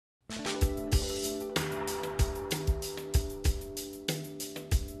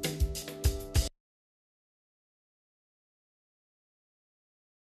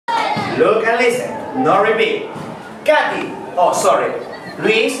Look and listen. No repeat. Katy. Oh, sorry.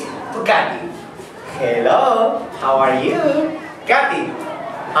 Luis to Katy. Hello. How are you? Katy.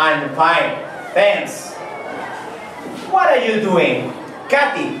 I'm fine. Thanks. What are you doing?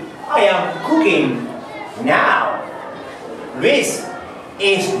 Katy. I am cooking. Now. Luis.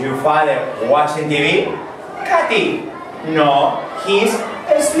 Is your father watching TV? Katy. No. He's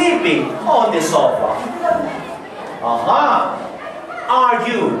sleeping on the sofa. Are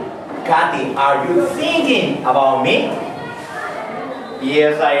you, Katy, are you thinking about me?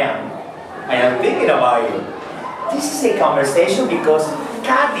 Yes, I am. I am thinking about you. This is a conversation because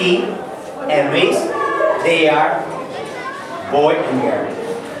Katy and Luis, they are boy and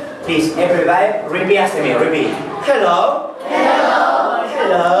girl. Please, everybody, repeat after me. Repeat. Hello. Hello.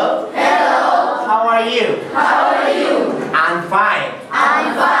 Hello. Hello. How are you? How are you? I'm fine.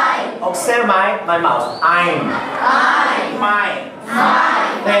 I'm fine. Observe my mouth. I'm fine.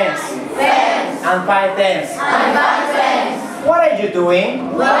 Thanks. Thanks. I'm fine, thanks. I'm fine, thanks. What are you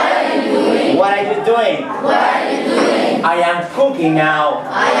doing? What are you doing? What are you doing? What are you doing? I am cooking now.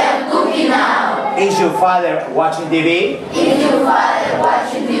 I am cooking now. Is your father watching TV? Is your father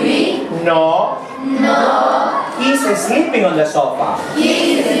watching TV? No. No. He's sleeping on the sofa.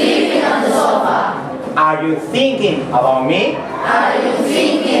 He's sleeping on the sofa. Are you thinking about me? Are you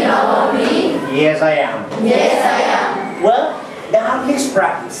thinking about me? Yes, I am. Yes, I am. Well, now let's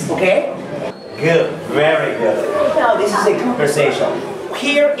practice, okay? Good, very good. Now this is a conversation.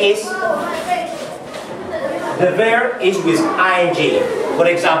 Here is, the verb is with ing. For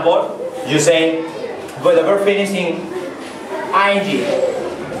example, you say, with the verb finishing ing,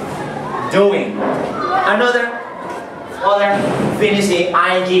 doing. Another finishing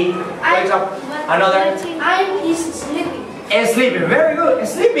ing. For example, another. I'm sleeping. And sleeping, very good.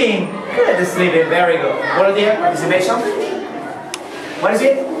 Sleeping, good. Sleeping, very good. What are the participation? What is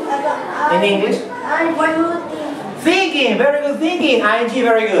it? In English? Thinking, very good. Thinking, ing,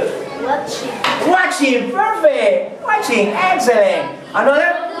 very good. Watching. Watching, perfect. Watching, excellent.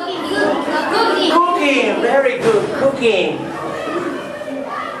 Another? Cooking. Cooking, very good. Cooking.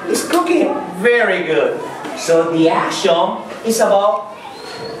 It's cooking, very good. So the action is about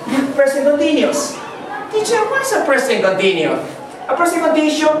present continuous. Teacher, what is a present continuous? A present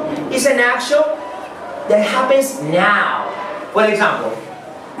continuous is an action that happens now. For example,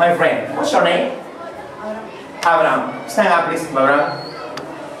 my friend, what's your name? Abraham. Stand up, please, Abraham.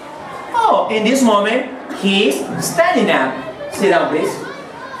 Oh, in this moment, he is standing up. Sit down, please.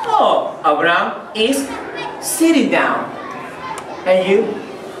 Oh, Abraham is sitting down. And you?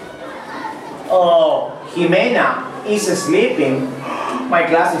 Oh, Jimena is sleeping. My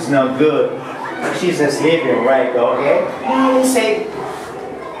class is not good. She's sleeping, right? Okay. Now we say,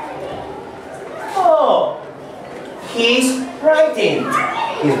 oh, he's writing.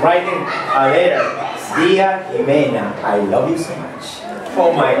 He's writing a letter. Dear Jimena, I love you so much.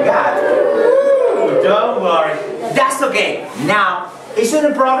 Oh my God. Ooh, don't worry. That's okay. Now, is it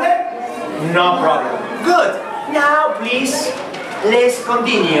a problem? No problem. Good. Now, please, let's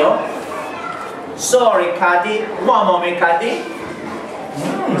continue. Sorry, Katy. One moment, Katy.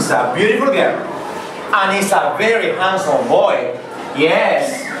 It's a beautiful girl. And it's a very handsome boy.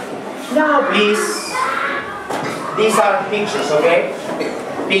 Yes. Now, please. These are pictures, okay?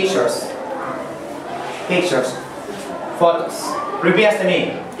 Pictures. Pictures. Photos. Repeat after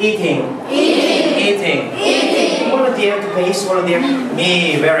me. Eating. Eating. Eating. Eating. Volunteer to face. Volunteer.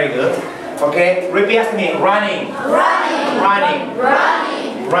 Me. Very good. Okay. Repeat after me. Running. Running. Running.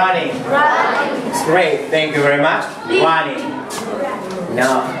 Running. Running. Running. It's great. Thank you very much. Running.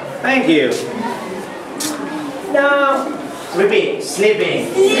 No. Thank you. Now. Repeat.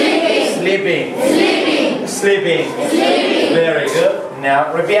 Sleeping. Sleeping. Sleeping. Sleeping. Sleeping. Sleeping. Very good.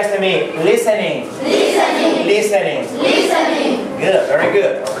 Now repeat after me. Listening. Listening. Listening. Listening. Good. Very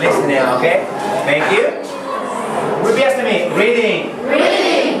good. Listening. Okay. Thank you. Repeat after me. Reading.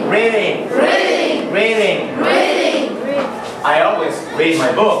 Reading. Reading. Reading. Reading. Reading. I always read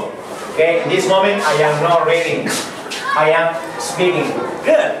my book. Okay. In this moment, I am not reading. I am speaking.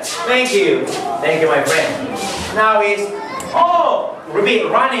 Good. Thank you. Thank you, my friend. Now is, oh, repeat.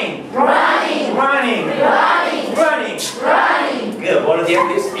 Running. Running. Running. Running. Running. Running. Good. Volunteer,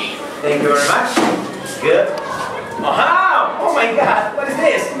 please. Thank you very much. Good. Aha! Oh my God. What is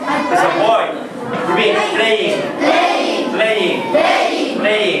this? It's a boy. Repeat. Playing. Playing. Playing. Playing.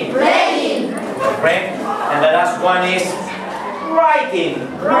 Playing. Playing. Friend. And the last one is writing.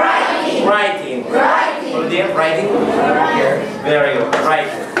 Writing. Writing. Writing. Volunteer. Writing. Here. Very good.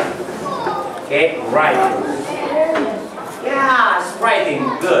 Writing. Okay. Writing. Yes. Writing.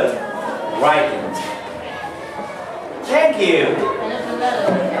 Good. Writing. Thank you.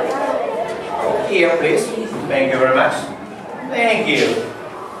 here, please. Thank you very much. Thank you.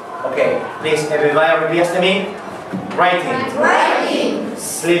 Okay, please everybody repeat after me. Writing. Writing.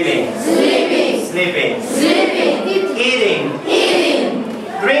 Sleeping. Sleeping. Sleeping. Sleeping. Eating. Eating.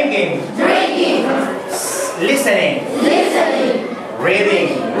 Drinking. Drinking. Listening. Listening. Reading.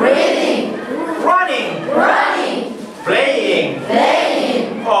 Reading. Running. Running. Playing.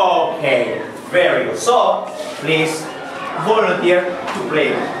 Playing. Okay, very good. So, please volunteer to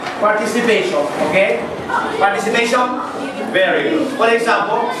play. Participation, okay? Participation, very good. For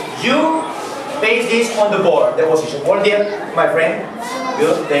example, you paste this on the board, the position. Volunteer, my friend.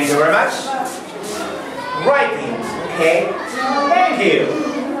 Good, thank you very much. Writing, okay? Thank you.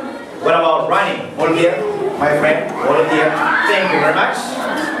 What about running? Volunteer, my friend. Volunteer, thank you very much.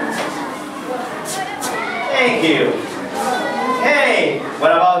 Thank you. Hey,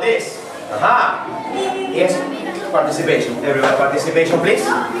 what about this? Aha. Yes, participation. Everybody, participation, please.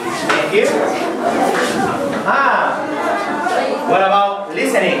 Thank you. Ah. What about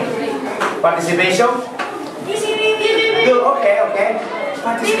listening? Participation? Good, okay, okay.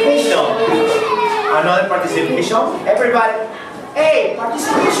 Participation. Another participation. Everybody. Hey,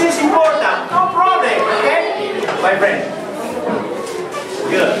 participation is important. No problem, okay? My friend.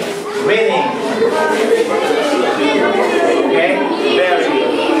 Good. Reading. Okay, very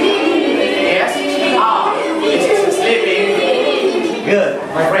good. Yes? Ah, this is sleeping. Good,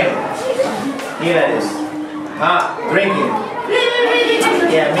 my friend. Here it is. Ah, drinking.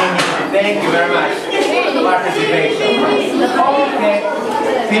 Yeah, me. Thank you very much. Participation. Okay.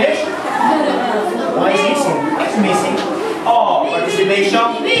 Finish? What is missing? What's missing? Oh, participation.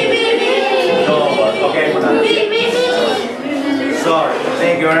 No, okay. Sorry.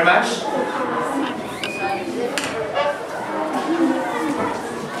 Thank you very much.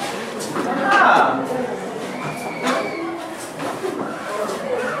 Ah.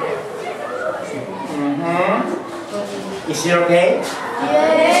 Is it okay?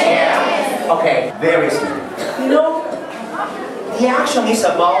 Yes. Yeah. Okay. Very simple. You know, the action is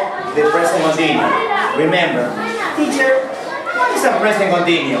about the present continuous. Remember, teacher, what is a present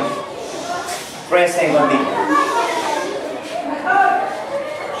continuous? Present continuous.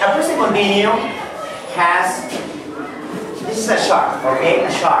 A present continuous has, this is a shark, okay?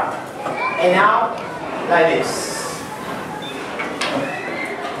 A shark. And now, like this.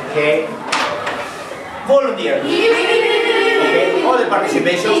 Okay? Volunteer. Okay, all the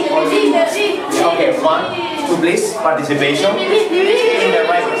participation. Okay, 1, 2, please. Participation. In the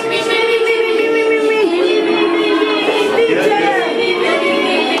right position.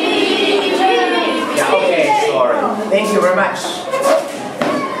 Yeah, okay, sorry. Thank you very much.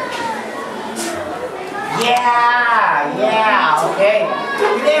 Yeah, okay.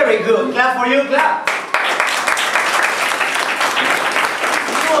 Very good. Clap for you, clap.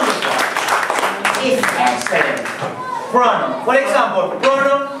 Wonderful. It's excellent. Pronoun. For example,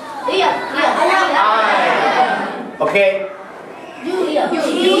 pronoun. I. Okay. He.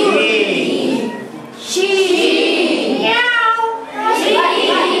 She. Meow.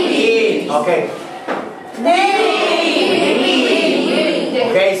 It. Okay.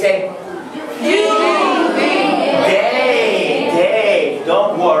 Okay, say. They.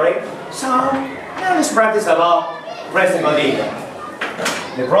 Don't worry. So, now let's practice about present continuous.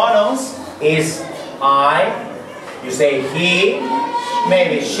 The pronouns is I, you say he,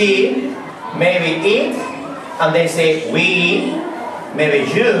 maybe she, maybe it, and they say we, maybe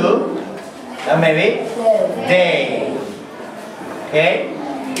you, and maybe they. Okay?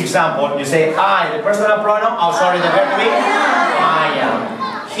 Example, you say I, the personal pronoun, oh sorry, the verb to be, I am.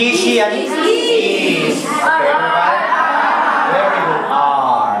 He, she, and it is. Okay, everybody? Very good.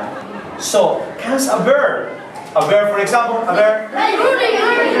 Are. So, comes a verb. A verb, for example, a verb.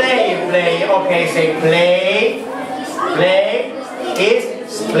 Play. Okay, say play. Play is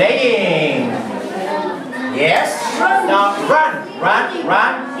playing. Yes. Now run. Run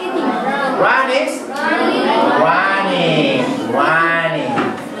is running.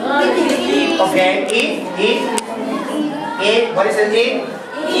 Okay. Eat. What is it?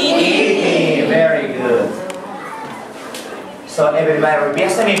 Eating. Very good. So everybody repeat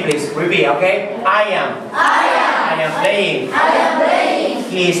after me, please. Repeat, okay? I am playing.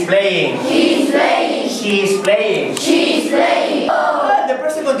 He is playing. She is playing. The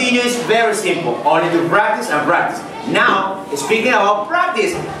present continuous is very simple. Only to practice and practice. Now, speaking about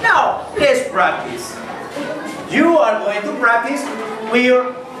practice. Now, let's practice. You are going to practice with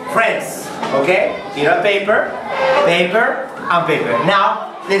your friends. Okay? Here are paper, and paper.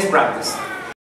 Now, let's practice.